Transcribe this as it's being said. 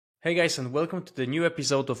Hey guys, and welcome to the new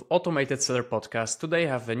episode of Automated Seller Podcast. Today I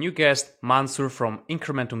have a new guest, Mansour from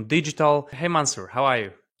Incrementum Digital. Hey Mansour, how are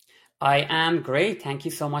you? I am great. Thank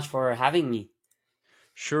you so much for having me.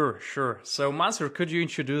 Sure. So Mansour, could you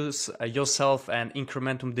introduce yourself and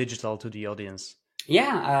Incrementum Digital to the audience?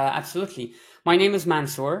 Yeah, absolutely. My name is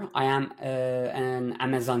Mansour. I am an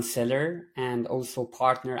Amazon seller and also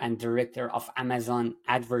partner and director of Amazon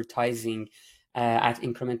advertising at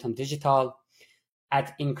Incrementum Digital.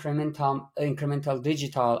 At Incremental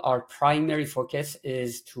Digital, our primary focus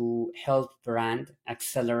is to help brand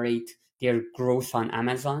accelerate their growth on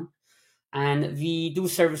Amazon. And we do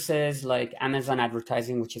services like Amazon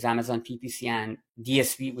advertising, which is Amazon PPC, and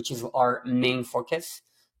DSP, which is our main focus.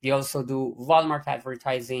 We also do Walmart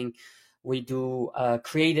advertising. We do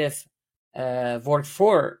creative work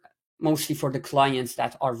for mostly for the clients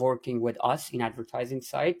that are working with us in advertising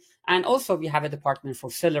side. And also we have a department for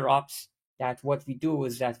seller ops that what we do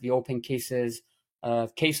is that we open cases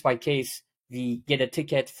case by case. We get a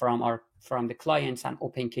ticket from the clients and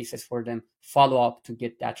open cases for them, follow up to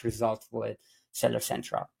get that result with Seller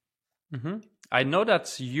Central. hmm I know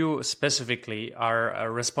that you specifically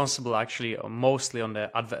are responsible actually mostly on the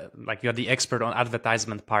like you're the expert on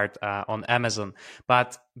advertisement part on Amazon.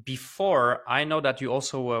 But before, I know that you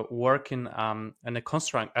also were working in a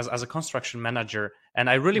construct as a construction manager, and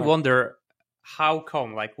I really Right. wonder how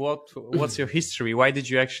come, like what's your history? Why did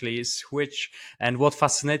you actually switch, and what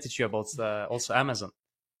fascinated you about also Amazon?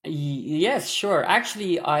 Yes, sure.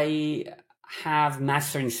 Actually, I have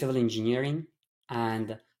master in civil engineering,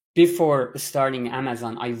 and before starting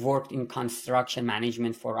Amazon, I worked in construction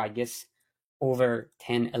management for, I guess, over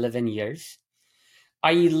 10, 11 years.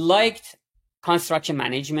 I liked construction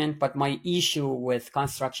management, but my issue with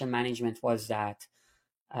construction management was that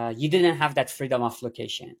you didn't have that freedom of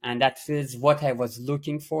location, and that is what I was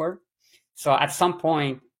looking for. So at some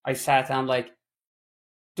point, I sat and I'm like,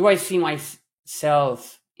 do I see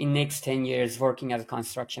myself in next 10 years working as a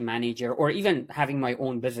construction manager or even having my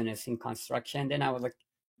own business in construction? Then I was like,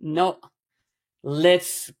 no,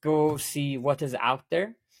 let's go see what is out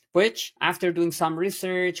there. Which, after doing some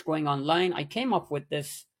research, going online, I came up with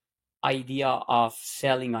this idea of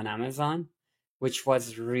selling on Amazon, which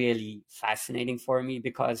was really fascinating for me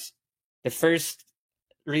because the first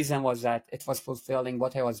reason was that it was fulfilling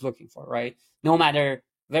what I was looking for, right? No matter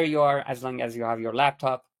where you are, as long as you have your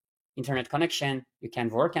laptop, internet connection, you can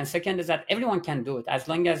work. And second is that everyone can do it as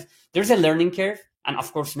long as there's a learning curve. And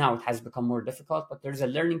of course, now it has become more difficult, but there's a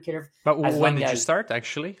learning curve But as when long did you as start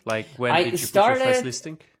actually? Like when I did you put your first started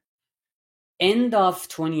listing? end of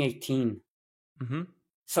 2018. Mm-hmm.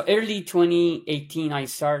 So early 2018, I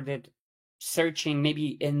started searching, maybe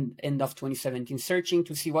in end of 2017, searching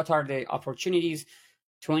to see what are the opportunities.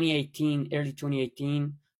 2018, early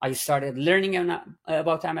 2018, I started learning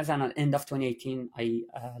about Amazon. At end of 2018, I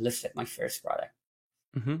listed my first product.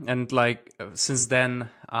 And like since then,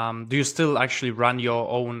 do you still actually run your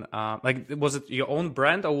own? Like, was it your own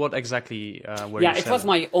brand or what exactly were you Yeah, it was selling?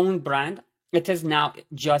 my own brand. It is now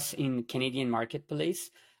just in Canadian marketplace,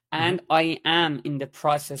 hmm and I am in the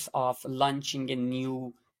process of launching a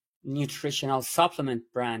new nutritional supplement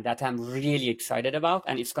brand that I'm really excited about,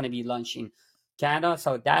 and it's going to be launching Canada.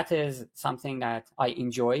 So that is something that I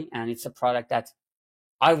enjoy, and it's a product that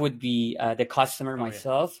I would be the customer Oh yeah,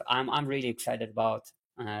 myself. I'm really excited about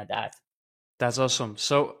that. that's awesome.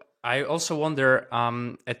 So I also wonder,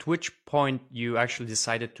 at which point you actually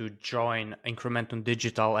decided to join Incrementum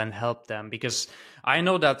Digital and help them, because I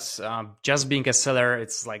know that just being a seller,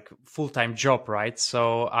 it's like full-time job, right?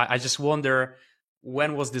 So I just wonder,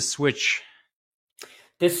 when was the switch?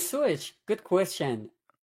 The switch, good question.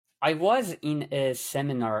 I was in a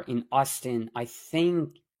seminar in Austin, I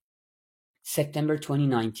think September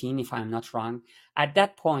 2019, if I'm not wrong. At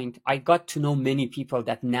that point, I got to know many people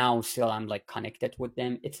that now still I'm like connected with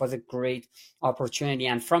them. It was a great opportunity.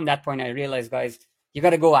 And from that point, I realized, guys, you got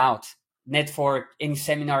to go out, network, any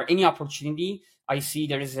seminar, any opportunity. I see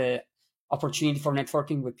there is a opportunity for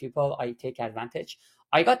networking with people. I take advantage.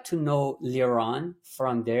 I got to know Liron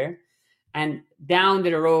from there. And down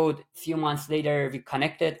the road, a few months later, we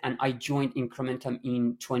connected and I joined Incrementum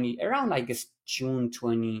in around, I guess, June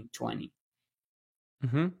 2020.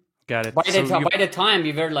 hmm Got it. So you. By the time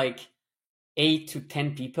we were like 8 to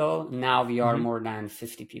 10 people, now we are Mhm. more than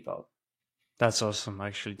 50 people. That's awesome,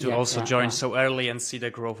 actually, to Yeah, also yeah, join yeah. so early and see the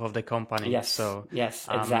growth of the company. Yes, So, yes,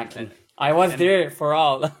 and exactly. I was and there for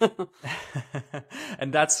all.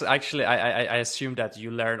 and that's actually, I assume that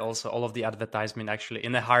you learn also all of the advertisement actually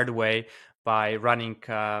in a hard way by running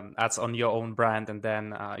ads on your own brand, and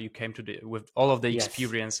then you came to with all of the Yes.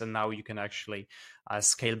 experience, and now you can actually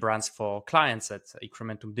scale brands for clients at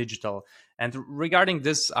Incrementum Digital. And regarding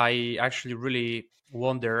this, I actually really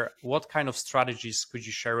wonder what kind of strategies could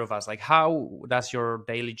you share with us? Like, how does your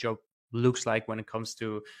daily job looks like when it comes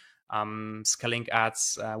to scaling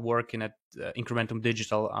ads, working at Incrementum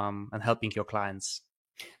Digital, and helping your clients?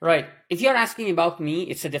 Right. If you're asking about me,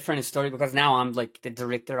 it's a different story because now I'm like the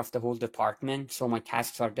director of the whole department, so my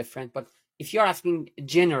tasks are different. But if you're asking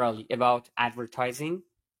generally about advertising,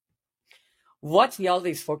 what we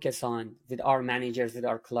always focus on with our managers, with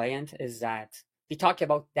our client, is that we talk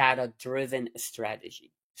about data-driven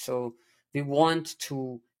strategy. So we want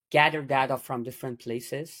to gather data from different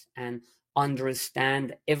places and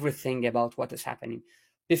understand everything about what is happening.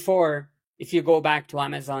 Before, if you go back to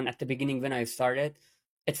Amazon at the beginning when I started,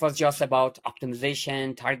 it was just about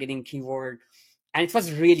optimization, targeting keyword, and it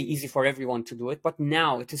was really easy for everyone to do it. But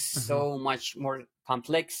now it is Hmm. so much more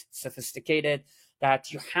complex, sophisticated,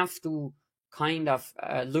 that you have to kind of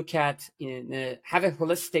look at, have a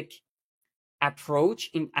holistic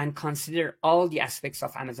approach and consider all the aspects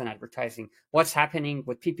of Amazon advertising. What's happening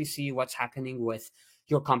with PPC, what's happening with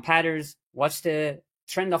your competitors, what's the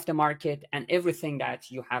trend of the market, and everything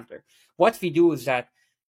that you have there. What we do is that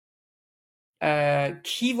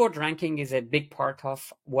keyword ranking is a big part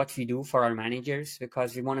of what we do for our managers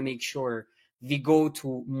because we want to make sure we go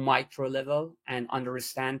to micro level and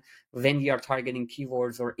understand when we are targeting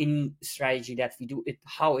keywords or any strategy that we do, it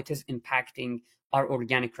how it is impacting our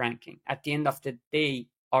organic ranking. At the end of the day,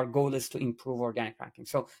 our goal is to improve organic ranking.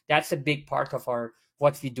 So that's a big part of our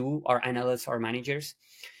what we do, our analysts, our managers.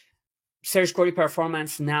 Search query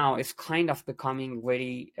performance now is kind of becoming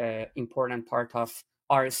very important part of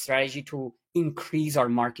our strategy to increase our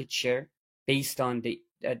market share based on the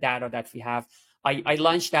data that we have. I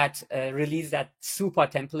launched that, released that SUPA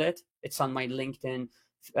template. It's on my LinkedIn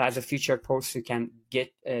as a featured post. You can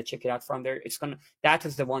get check it out from there. That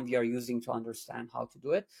is the one we are using to understand how to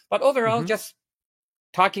do it. But overall, Hmm. just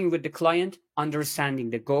talking with the client, understanding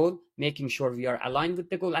the goal, making sure we are aligned with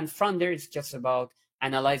the goal. And from there, it's just about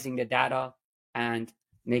analyzing the data and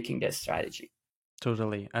making the strategy.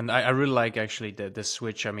 Totally. And I really like actually the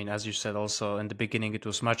switch. I mean, as you said, also in the beginning, it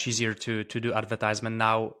was much easier to do advertisement.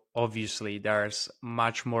 Now, obviously, there's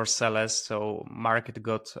much more sellers. So market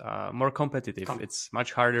got more competitive. Come, It's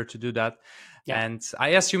much harder to do that. yeah. And I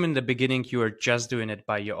assume in the beginning, you were just doing it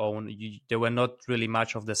by your own. There were not really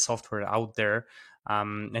much of the software out there.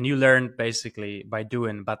 And you learned basically by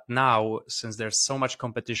doing. But now, since there's so much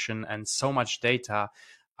competition and so much data,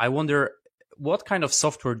 I wonder what kind of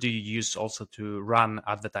software do you use also to run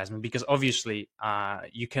advertisement? Because obviously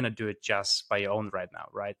you cannot do it just by your own right now,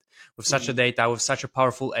 right? With such a data, with such a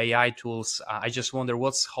powerful AI tools, I just wonder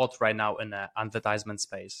what's hot right now in the advertisement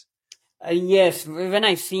space. Yes, when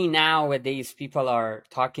I see nowadays people are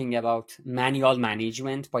talking about manual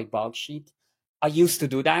management by bulk sheet, I used to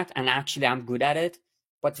do that and actually I'm good at it.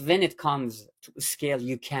 But when it comes to scale,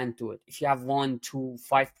 you can't do it. If you have one, two,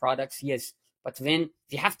 five products, yes. But when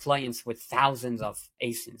you have clients with thousands of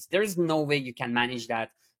ASINs, there is no way you can manage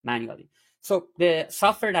that manually. So the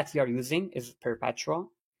software that we are using is Perpetua,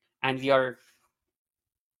 and we are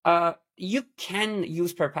you can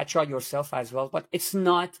use Perpetua yourself as well, but it's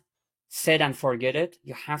not set and forget it.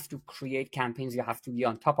 You have to create campaigns. You have to be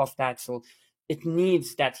on top of that. So it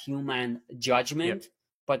needs that human Yeah. judgment,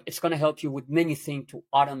 but it's going to help you with many things to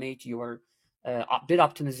automate your bid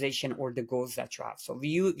optimization or the goals that you have. So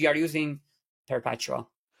we are using Perpetua.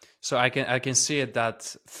 So I can see it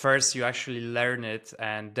that first you actually learn it,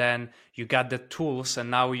 and then you got the tools, and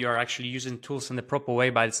now you're actually using tools in the proper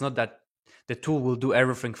way. But it's not that the tool will do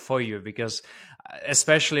everything for you, because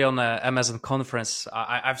especially on a Amazon conference,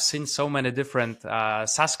 I've seen so many different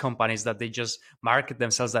SaaS companies that they just market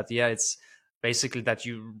themselves that yeah, it's basically that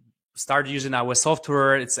you start using our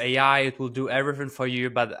software, it's AI, it will do everything for you.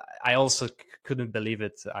 But I also couldn't believe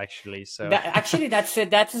it actually. So That actually,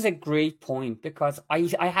 that is a great point because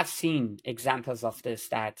I have seen examples of this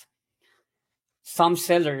that some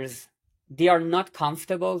sellers, they are not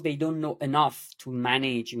comfortable, they don't know enough to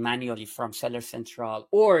manage manually from seller central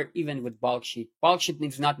or even with bulk sheet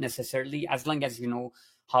needs not necessarily, as long as you know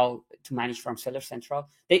how to manage from seller central,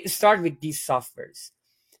 they start with these softwares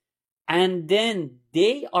and then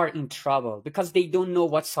they are in trouble because they don't know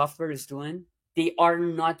what software is doing. They are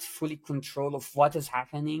not fully control of what is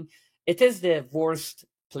happening. It is the worst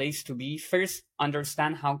place to be. First,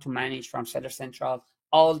 understand how to manage from seller central,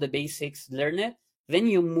 all the basics, learn it. Then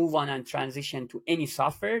you move on and transition to any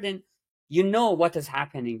software. Then you know what is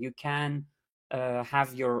happening. You can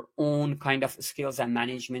have your own kind of skills and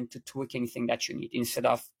management to tweak anything that you need instead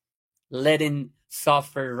of letting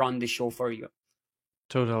software run the show for you.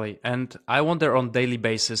 Totally. And I wonder on daily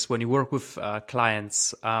basis when you work with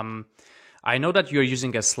clients, I know that you're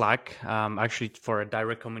using a Slack actually for a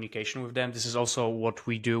direct communication with them. This is also what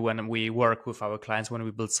we do when we work with our clients. When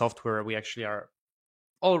we build software, we actually are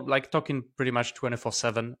all like talking pretty much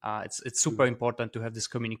 24/7. It's super important to have this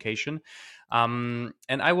communication. And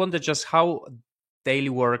I wonder just how daily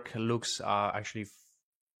work looks actually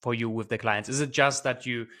for you with the clients. Is it just that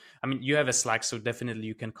you have a Slack, so definitely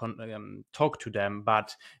you can talk to them,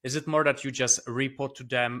 but is it more that you just report to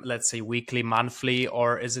them, let's say weekly, monthly,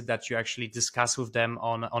 or is it that you actually discuss with them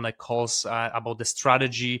on a calls about the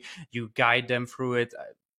strategy, you guide them through it?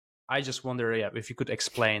 I just wonder, if you could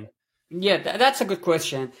explain. Yeah, that's a good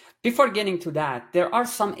question. Before getting to that, there are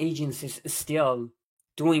some agencies still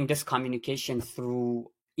doing this communication through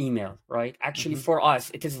email, right? Actually, for us,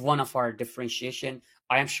 it is one of our differentiation.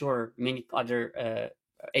 I am sure many other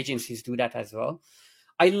agencies do that as well.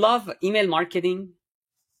 I love email marketing,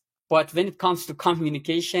 but when it comes to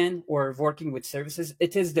communication or working with services,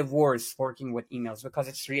 it is the worst working with emails because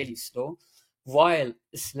it's really slow, while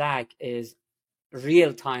Slack is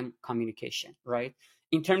real-time communication, right?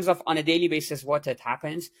 In terms of on a daily basis, what it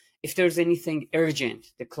happens, if there's anything urgent,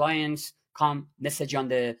 the clients come message on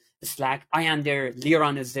the Slack, I am there,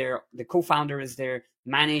 Liron is there, the co-founder is there,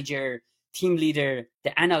 manager, team leader,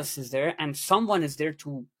 the analyst is there, and someone is there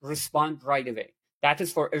to respond right away. That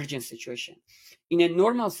is for urgent situation. In a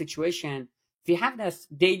normal situation, we have this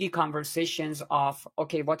daily conversations of,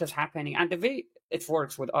 okay, what is happening? And the way it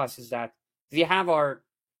works with us is that we have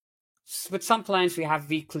with some clients, we have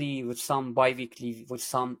weekly, with some bi-weekly, with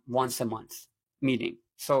some once a month meeting.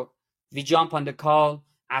 So we jump on the call.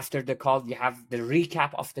 After the call, we have the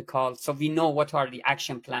recap of the call. So we know what are the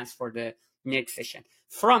action plans for the next session.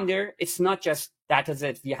 From there, it's not just that is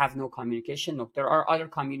it. We have no communication. No, there are other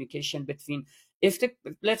communication between,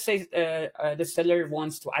 let's say the seller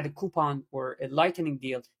wants to add a coupon or a lightning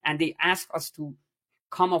deal, and they ask us to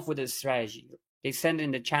come up with a strategy. They send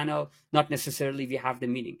in the channel, not necessarily we have the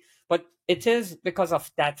meeting. But it is because of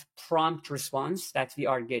that prompt response that we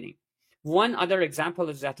are getting. One other example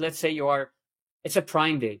is that let's say it's a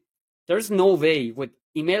Prime Day. There's no way with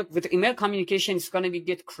email communication, it's going to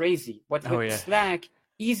get crazy. But with Slack,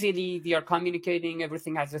 easily we are communicating,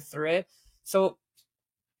 everything has a thread. So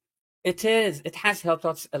it has helped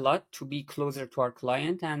us a lot to be closer to our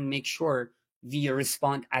client and make sure we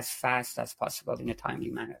respond as fast as possible in a timely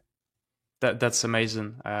manner. That's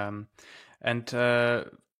amazing. And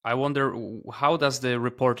I wonder, how does the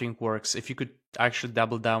reporting works? If you could actually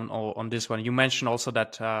double down on this one. You mentioned also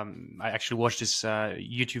that I actually watched this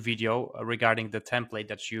YouTube video regarding the template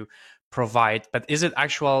that you provide, but is it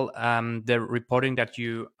actual the reporting that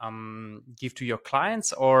you give to your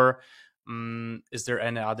clients, or is there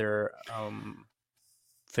any other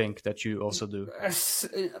thing that you also do?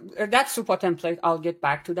 That super template, I'll get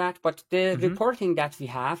back to that. But the reporting that we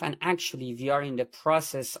have, and actually we are in the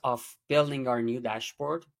process of building our new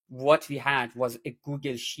dashboard. What we had was a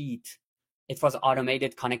Google Sheet. It was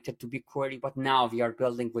automated, connected to BigQuery, but now we are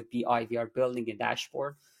building with BI. We are building a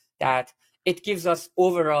dashboard that it gives us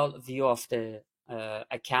overall view of the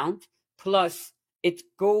account. Plus, it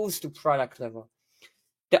goes to product level.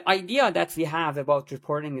 The idea that we have about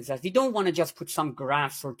reporting is that we don't want to just put some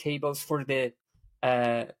graphs or tables for the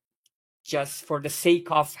just for the sake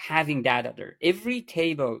of having data there. Every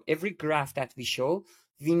table, every graph that we show,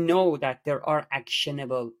 we know that there are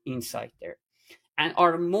actionable insight there. And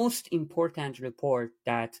our most important report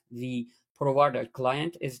that we provide our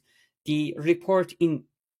client is the report in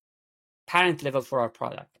parent level for our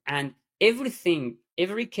product. And everything,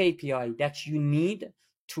 every KPI that you need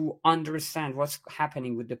to understand what's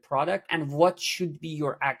happening with the product and what should be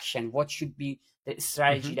your action, what should be the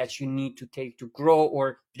strategy that you need to take to grow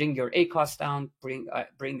or bring your ACOS down, bring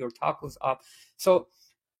your tacos up. So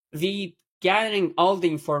we gathering all the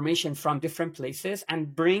information from different places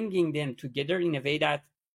and bringing them together in a way that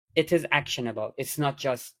it is actionable. It's not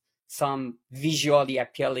just some visually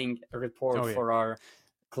appealing report for our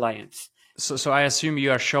clients. So I assume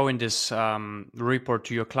you are showing this report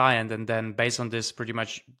to your client, and then based on this, pretty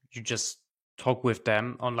much you just talk with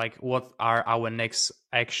them on like what are our next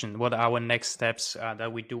action, what are our next steps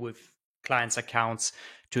that we do with clients' accounts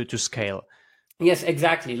to scale. Yes,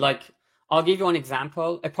 exactly. Like I'll give you an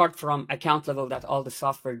example. Apart from account level that all the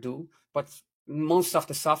software do, but most of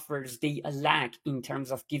the softwares they lack in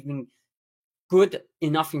terms of giving good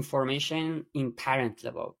enough information in parent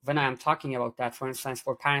level. When I'm talking about that, for instance,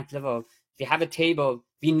 for parent level, we have a table.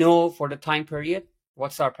 We know for the time period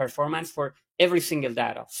What's our performance for every single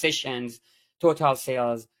data, sessions, total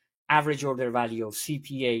sales, average order value,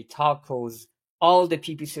 CPA, tacos, all the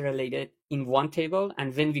PPC related in one table.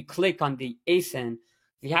 And when we click on the ASIN,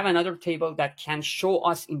 we have another table that can show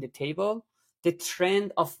us in the table the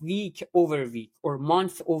trend of week over week or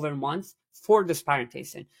month over month for this parent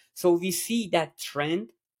ASIN. So we see that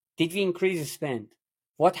trend. Did we increase the spend?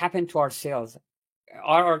 What happened to our sales?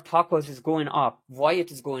 Are our tacos is going up? Why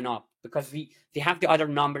it is going up? Because we have the other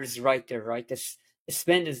numbers right there, right? This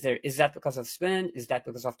spend is there. Is that because of spend? Is that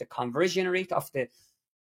because of the conversion rate of the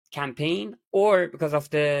campaign, or because of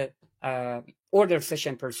the order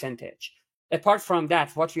session percentage? Apart from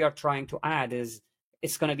that, what we are trying to add is,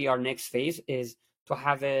 it's going to be our next phase, is to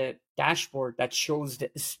have a dashboard that shows the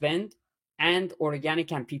spend and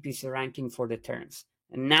organic and PPC ranking for the terms.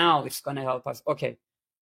 And now it's going to help us. Okay,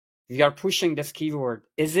 we are pushing this keyword.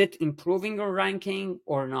 Is it improving our ranking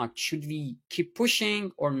or not? Should we keep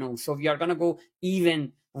pushing or no? So we are going to go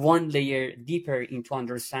even one layer deeper into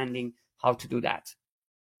understanding how to do that.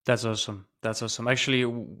 That's awesome. That's awesome.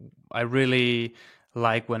 Actually, I really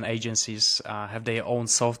like when agencies have their own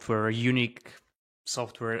software, unique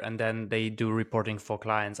software, and then they do reporting for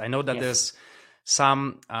clients. I know that there's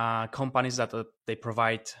some companies that they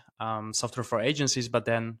provide software for agencies, but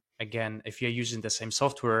then again, if you're using the same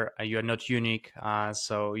software, you're not unique.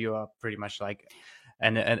 So you are pretty much like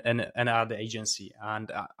an other agency.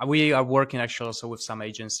 And we are working actually also with some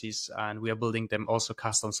agencies, and we are building them also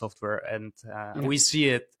custom software. And we see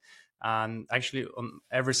it. And actually, on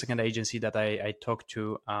every second agency that I talk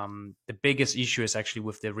to, the biggest issue is actually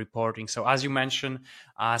with the reporting. So as you mentioned,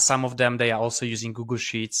 some of them, they are also using Google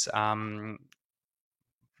Sheets.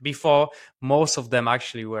 Before, most of them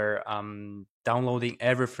actually were downloading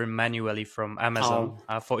everything manually from Amazon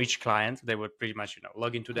for each client. They would pretty much,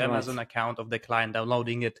 log into the Amazon account of the client,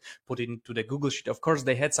 downloading it, put it into the Google Sheet. Of course,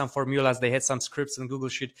 they had some formulas, they had some scripts in Google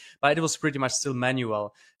Sheet, but it was pretty much still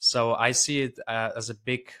manual. So I see it as a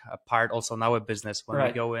big part also in our business when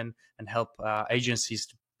we go in and help agencies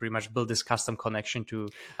to pretty much build this custom connection to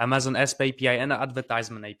Amazon ASP API and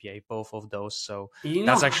advertisement API, both of those. So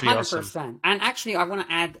that's actually 100%. Awesome. And actually, I want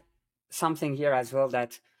to add something here as well,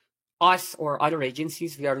 that us or other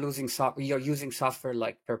agencies, we are using software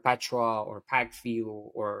like Perpetua or PackView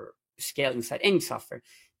or Scale Insight, any software.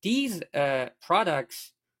 These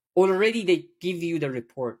products already, they give you the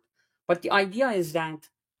report. But the idea is that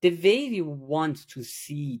the way we want to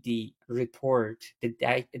see the report, the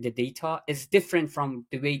data, is different from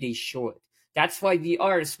the way they show it. That's why we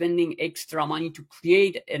are spending extra money to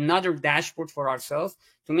create another dashboard for ourselves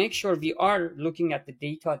to make sure we are looking at the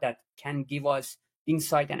data that can give us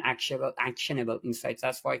insight and actionable insights.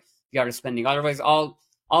 That's why we are spending. Otherwise, all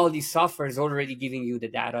these software is already giving you the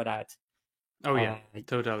data that. Oh yeah,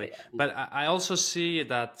 totally. But I also see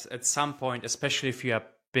that at some point, especially if you are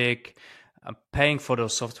big, paying for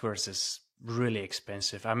those softwares is really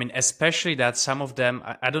expensive. I mean, especially that some of them,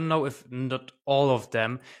 I don't know if not all of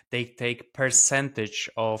them, they take percentage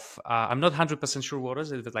of, I'm not 100% sure what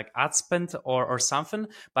is it, like ad spend or something,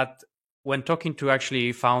 but when talking to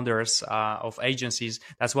actually founders of agencies,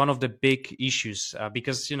 that's one of the big issues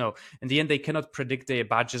because, in the end, they cannot predict their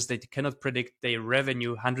budgets. They cannot predict their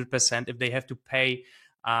revenue 100% if they have to pay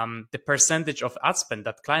the percentage of ad spend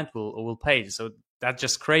that client will pay. So that's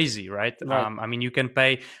just crazy, right? I mean, you can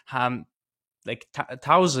pay like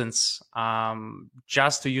thousands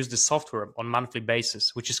just to use the software on monthly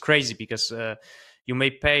basis, which is crazy because you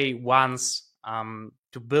may pay once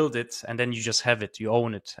to build it and then you just have it, you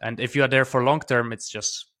own it. And if you are there for long term, it's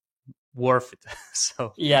just worth it.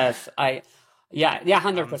 So yes,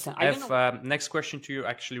 100%. I have next question to you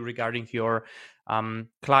actually regarding your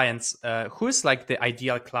clients. Who is like the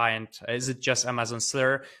ideal client? Is it just Amazon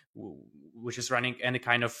seller, which is running any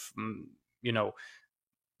kind of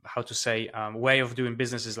how to say way of doing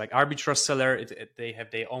business, like arbitrage seller? They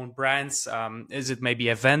have their own brands. Is it maybe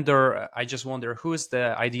a vendor? I just wonder who is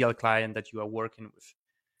the ideal client that you are working with.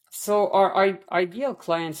 So our ideal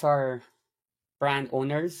clients are brand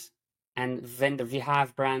owners and vendor. We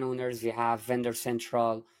have brand owners, we have vendor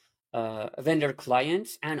central, vendor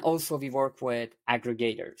clients, and also we work with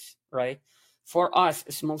aggregators, right? For us,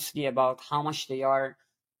 it's mostly about how much they are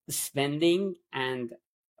spending, and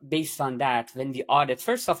based on that, when we audit,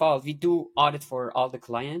 first of all, we do audit for all the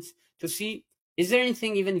clients to see, is there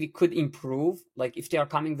anything even we could improve? Like if they are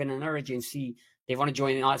coming with an urgency, they want to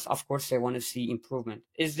join us, of course, they want to see improvement.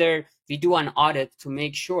 We do an audit to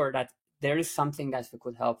make sure that there is something that we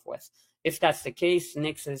could help with. If that's the case,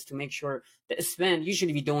 next is to make sure the spend,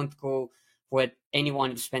 usually we don't go with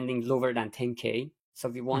anyone spending lower than 10K. So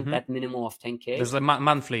we want Mm-hmm. that minimum of 10K. There's like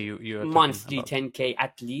monthly you're talking Monthly about. 10K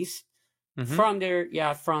at least. Mm-hmm. From there,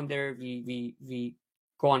 we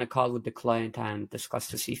go on a call with the client and discuss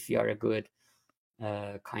to see if we are a good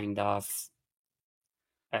kind of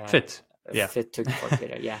Fit. Yeah. fit to work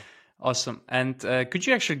together. Yeah. Awesome. And could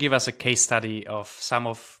you actually give us a case study of some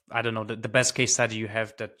of, I don't know, the best case study you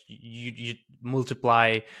have that you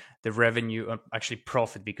multiply the revenue, actually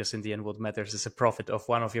profit, because in the end what matters is a profit of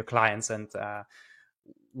one of your clients, and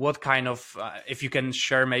what kind of, if you can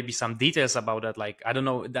share maybe some details about that, like, I don't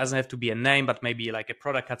know, it doesn't have to be a name, but maybe like a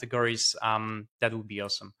product categories, that would be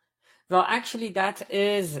awesome. Well, actually, that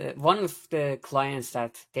is one of the clients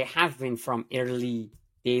that they have been from early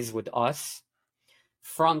days with us.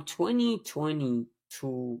 From 2020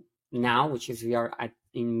 to now, which is we are at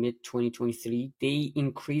in mid 2023, they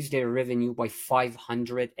increased their revenue by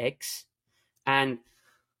 500x. And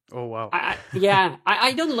oh wow.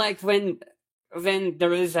 I don't like when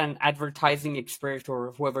there is an advertising expert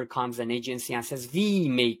or whoever comes an agency and says we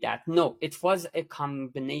made that. No, it was a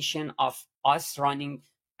combination of us running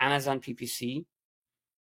Amazon PPC,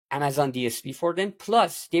 Amazon DSP for them,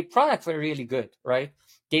 plus their products were really good, right?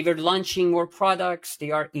 They were launching more products.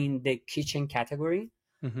 They are in the kitchen category.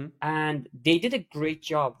 Mm-hmm. And they did a great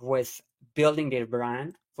job with building their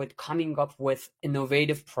brand, with coming up with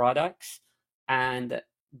innovative products and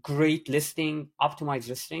great listing, optimized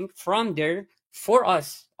listing. From there, for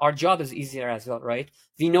us, our job is easier as well, right?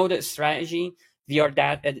 We know the strategy. We are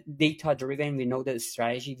that data driven. We know the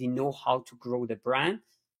strategy. We know how to grow the brand.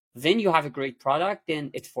 Then you have a great product,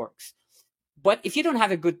 then it works. But if you don't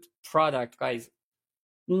have a good product, guys,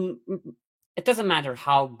 it doesn't matter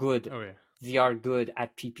how good we are good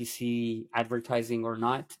at PPC advertising or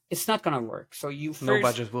not. It's not gonna work. So you first, no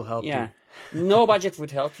budget will help you. No budget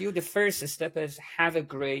would help you. The first step is have a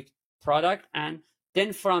great product, and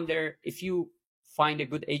then from there, if you find a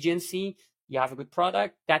good agency, you have a good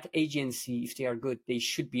product. That agency, if they are good, they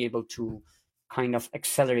should be able to kind of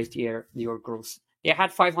accelerate your growth. They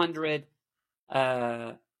had 500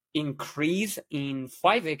 increase in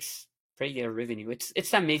 5x per year revenue.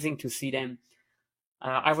 It's amazing to see them.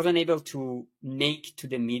 I wasn't able to make to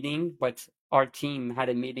the meeting, but our team had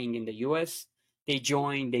a meeting in the US. They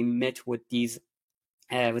joined. They met with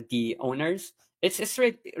with the owners. It's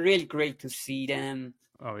really great to see them.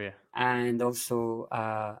 Oh yeah. And also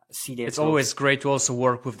see their. It's growth. Always great to also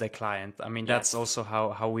work with the client. I mean, that's Yes. also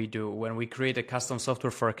how we do when we create a custom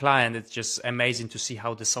software for a client. It's just amazing to see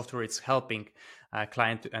how the software is helping a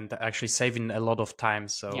client and actually saving a lot of time.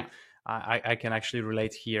 So. Yeah. I can actually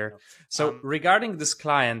relate here. So regarding this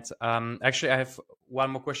client, actually I have one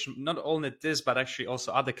more question. Not only this, but actually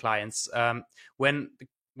also other clients. When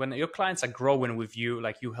your clients are growing with you,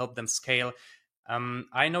 like you help them scale,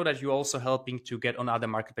 I know that you're also helping to get on other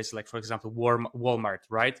marketplaces, like for example Walmart,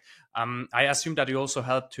 right? I assume that you also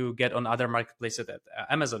help to get on other marketplaces at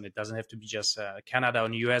Amazon. It doesn't have to be just Canada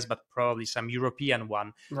or US, but probably some European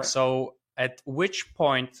one. Right. So at which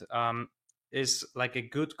point is like a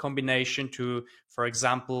good combination to, for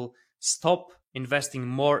example, stop investing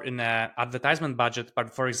more in an advertisement budget,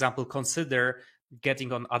 but for example, consider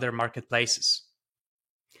getting on other marketplaces?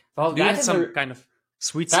 Well, do you have some kind of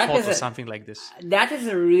sweet spot or something like this? That is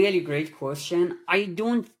a really great question. I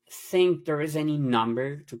don't think there is any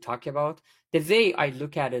number to talk about. The way I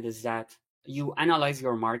look at it is that you analyze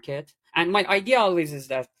your market. And my idea always is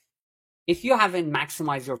that if you haven't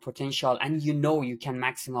maximized your potential and you know you can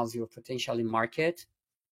maximize your potential in market,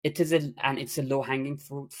 it's a low-hanging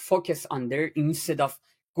fruit. Focus on there instead of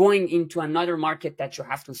going into another market that you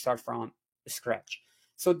have to start from scratch.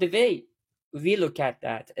 So the way we look at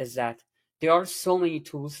that is that there are so many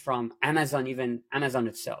tools from Amazon, even Amazon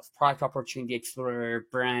itself, Product Opportunity Explorer,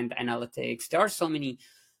 Brand Analytics. There are so many,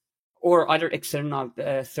 or other external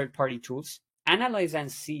third-party tools. Analyze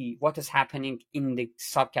and see what is happening in the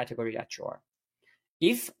subcategory that you are.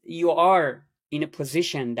 If you are in a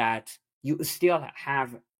position that you still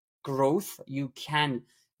have growth, you can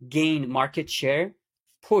gain market share,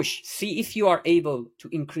 push. See if you are able to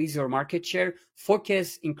increase your market share.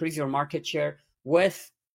 Focus, increase your market share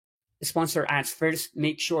with sponsor ads. First,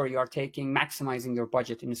 make sure you are maximizing your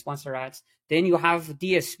budget in sponsor ads. Then you have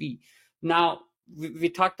DSP. Now, we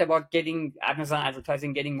talked about getting Amazon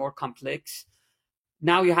advertising, getting more complex.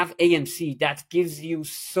 Now you have AMC that gives you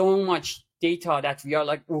so much data that we are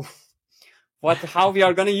like, oof, how we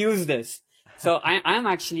are going to use this. So I'm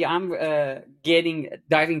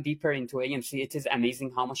diving deeper into AMC. It is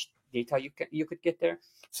amazing how much data you could get there.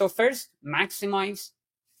 So first, maximize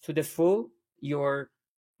to the full your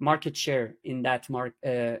market share in that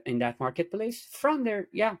marketplace. From there,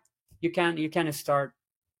 yeah, you can start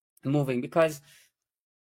moving, because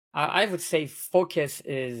I would say focus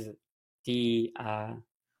is the uh,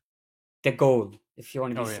 the goal. If you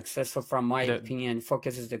want to be Oh yeah. successful, from my The opinion,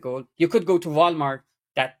 focus is the goal. You could go to Walmart,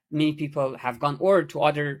 that many people have gone, or to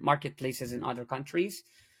other marketplaces in other countries.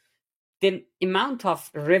 The amount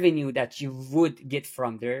of revenue that you would get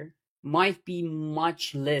from there might be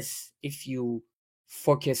much less if you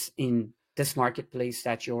focus in this marketplace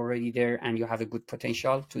that you're already there and you have a good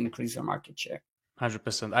potential to increase your market share.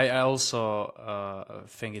 100%. I also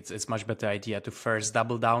think it's much better idea to first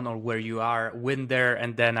double down on where you are, win there,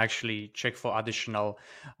 and then actually check for additional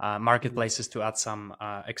Mhm. marketplaces to add some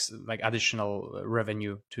like additional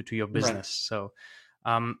revenue to your Right. business. So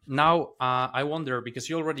now I wonder, because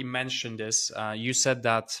you already mentioned this, you said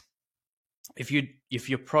that if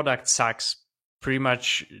your product sucks, pretty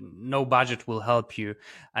much no budget will help you,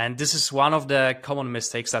 and this is one of the common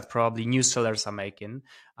mistakes that probably new sellers are making.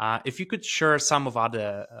 If you could share some of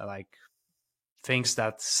other like things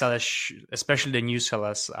that sellers especially the new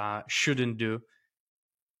sellers shouldn't do.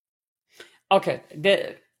 Okay.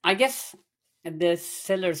 The I guess the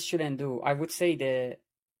sellers shouldn't do. I would say the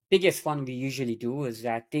biggest one we usually do is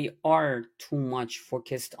that they are too much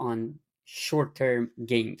focused on short-term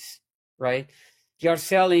gains, right? They are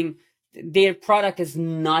selling, their product is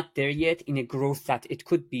not there yet in a growth that it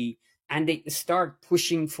could be, and they start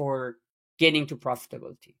pushing for getting to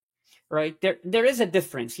profitability, right? There is a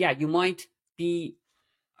difference. Yeah, you might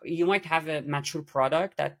have a mature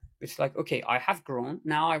product that it's like, okay, I have grown,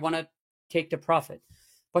 now I want to take the profit.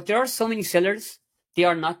 But there are so many sellers, they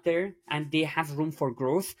are not there and they have room for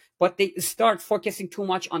growth, but they start focusing too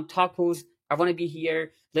much on tacos. I want to be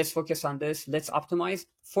here, let's focus on this, let's optimize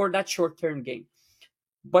for that short term gain.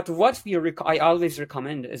 But what I always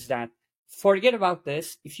recommend is that forget about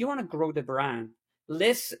this. If you want to grow the brand,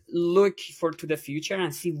 let's look for to the future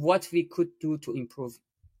and see what we could do to improve.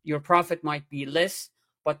 Your profit might be less,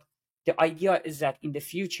 but the idea is that in the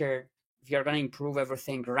future, if you're going to improve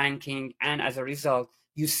everything, ranking, and as a result,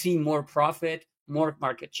 you see more profit, more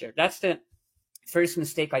market share. That's the first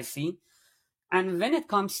mistake I see. And when it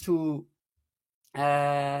comes to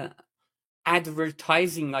uh,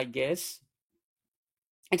 advertising, I guess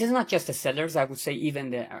it is not just the sellers. I would say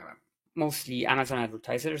even the mostly Amazon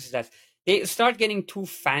advertisers, that they start getting too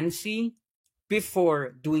fancy before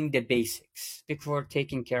doing the basics, before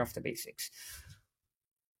taking care of the basics.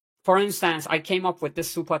 For instance, I came up with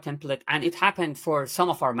this super template, and it happened for some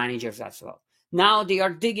of our managers as well. Now they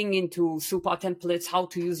are digging into super templates, how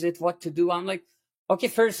to use it, what to do. I'm like, okay,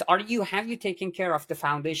 first, have you taken care of the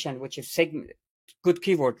foundation, which is good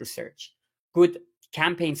keyword research, good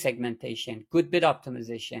campaign segmentation, good bid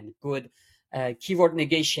optimization, good keyword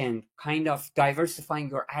negation, kind of diversifying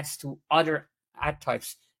your ads to other ad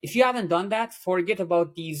types. If you haven't done that, forget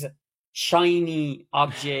about these shiny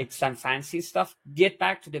objects and fancy stuff. Get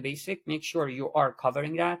back to the basic. Make sure you are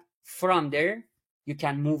covering that. From there, you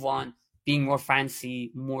can move on, being more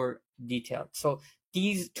fancy, more detailed. So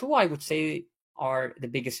these two, I would say, are the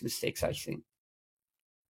biggest mistakes I think.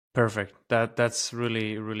 Perfect. That's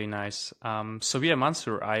really really nice. So yeah,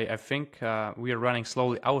 Mansur, I think we are running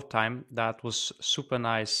slowly out of time. That was super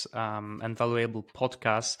nice and valuable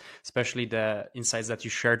podcast, especially the insights that you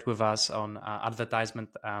shared with us on advertisement,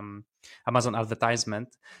 Amazon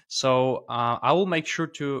advertisement. So I will make sure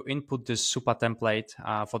to input this super template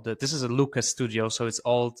for the. This is a Lucas Studio, so it's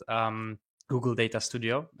old. Google Data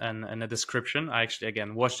Studio, and in the description. I actually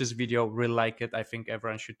again watched this video, really like it. I think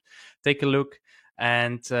everyone should take a look.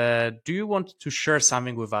 And do you want to share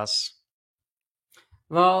something with us?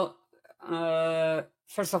 Well,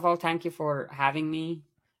 first of all, thank you for having me.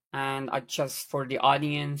 And just for the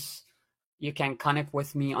audience, you can connect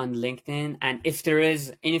with me on LinkedIn. And if there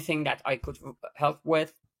is anything that I could help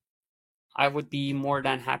with, I would be more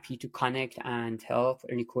than happy to connect and help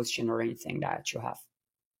any question or anything that you have.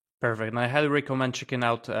 Perfect. And I highly recommend checking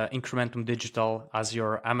out Incrementum Digital as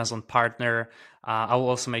your Amazon partner. I will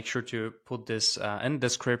also make sure to put this in the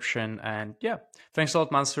description. And yeah, thanks a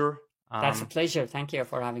lot, Mansour. That's a pleasure. Thank you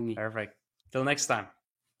for having me. Perfect. Till next time.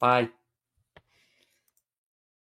 Bye.